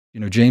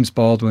James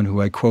Baldwin,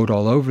 who I quote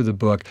all over the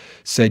book,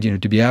 said,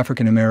 to be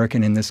African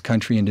American in this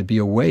country and to be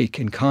awake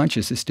and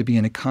conscious is to be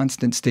in a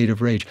constant state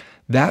of rage.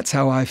 That's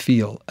how I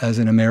feel as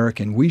an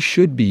American. We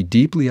should be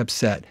deeply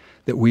upset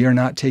that we are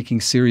not taking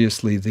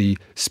seriously the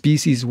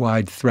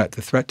species-wide threat,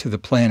 the threat to the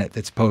planet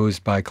that's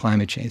posed by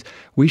climate change.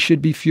 We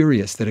should be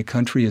furious that a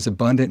country as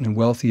abundant and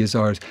wealthy as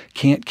ours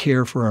can't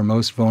care for our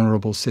most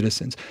vulnerable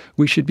citizens.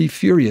 We should be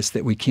furious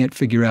that we can't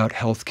figure out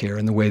health care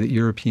in the way that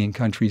European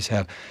countries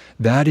have.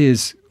 That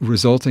is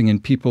resulting in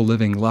people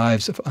living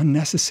lives of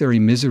unnecessary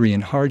misery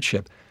and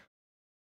hardship